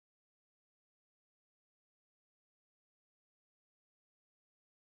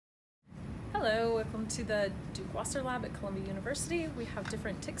Hello, welcome to the Duke Wasser Lab at Columbia University. We have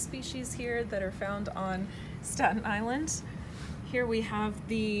different tick species here that are found on Staten Island. Here we have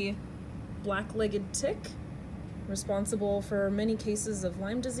the black-legged tick, responsible for many cases of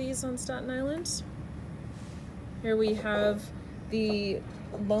Lyme disease on Staten Island. Here we have the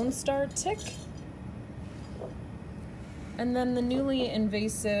Lone Star tick, and then the newly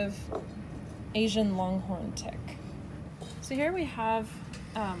invasive Asian longhorn tick. So here we have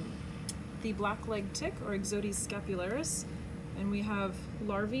the black-legged tick, or Ixodes scapularis, and we have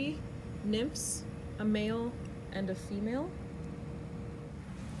larvae, nymphs, a male and a female.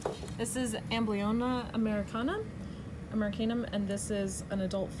 This is Amblyomma americanum, and this is an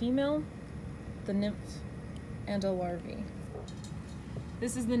adult female, the nymph, and a larvae.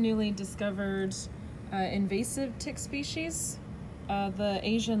 This is the newly discovered invasive tick species, the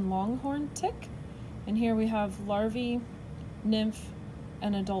Asian longhorn tick, and here we have larvae, nymph,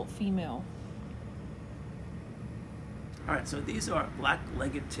 and adult female. All right, so these are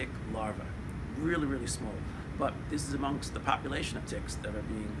black-legged tick larvae, really small, but this is amongst the population of ticks that are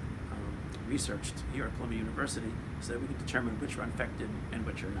being researched here at Columbia University so that we can determine which are infected and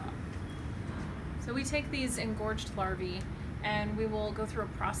which are not. So we take these engorged larvae and we will go through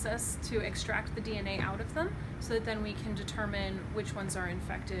a process to extract the DNA out of them so that then we can determine which ones are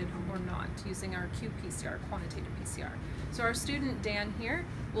infected or not using our qPCR, quantitative PCR. So our student Dan here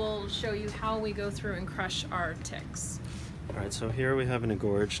will show you how we go through and crush our ticks. All right, so here we have an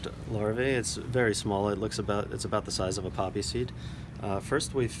engorged larvae. It's very small. It's about the size of a poppy seed.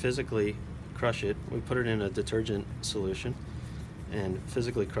 First we physically crush it. We put it in a detergent solution and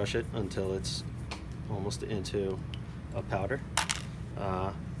physically crush it until it's almost into a powder.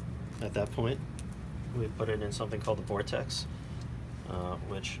 At that point, we put it in something called the vortex,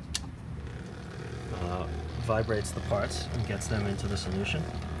 which vibrates the parts and gets them into the solution.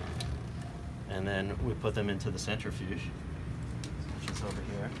 And then we put them into the centrifuge, which is over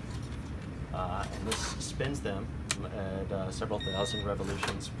here. And this spins them at several thousand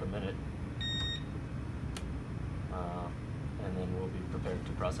revolutions per minute. And then we'll be prepared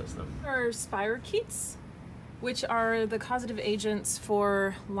to process them. Are spirochetes, which are the causative agents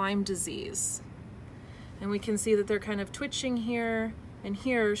for Lyme disease. And we can see that they're kind of twitching here and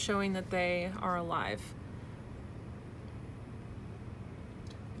here, showing that they are alive.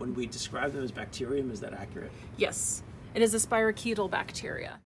 When we describe them as bacterium, is that accurate? Yes, it is a spirochetal bacteria.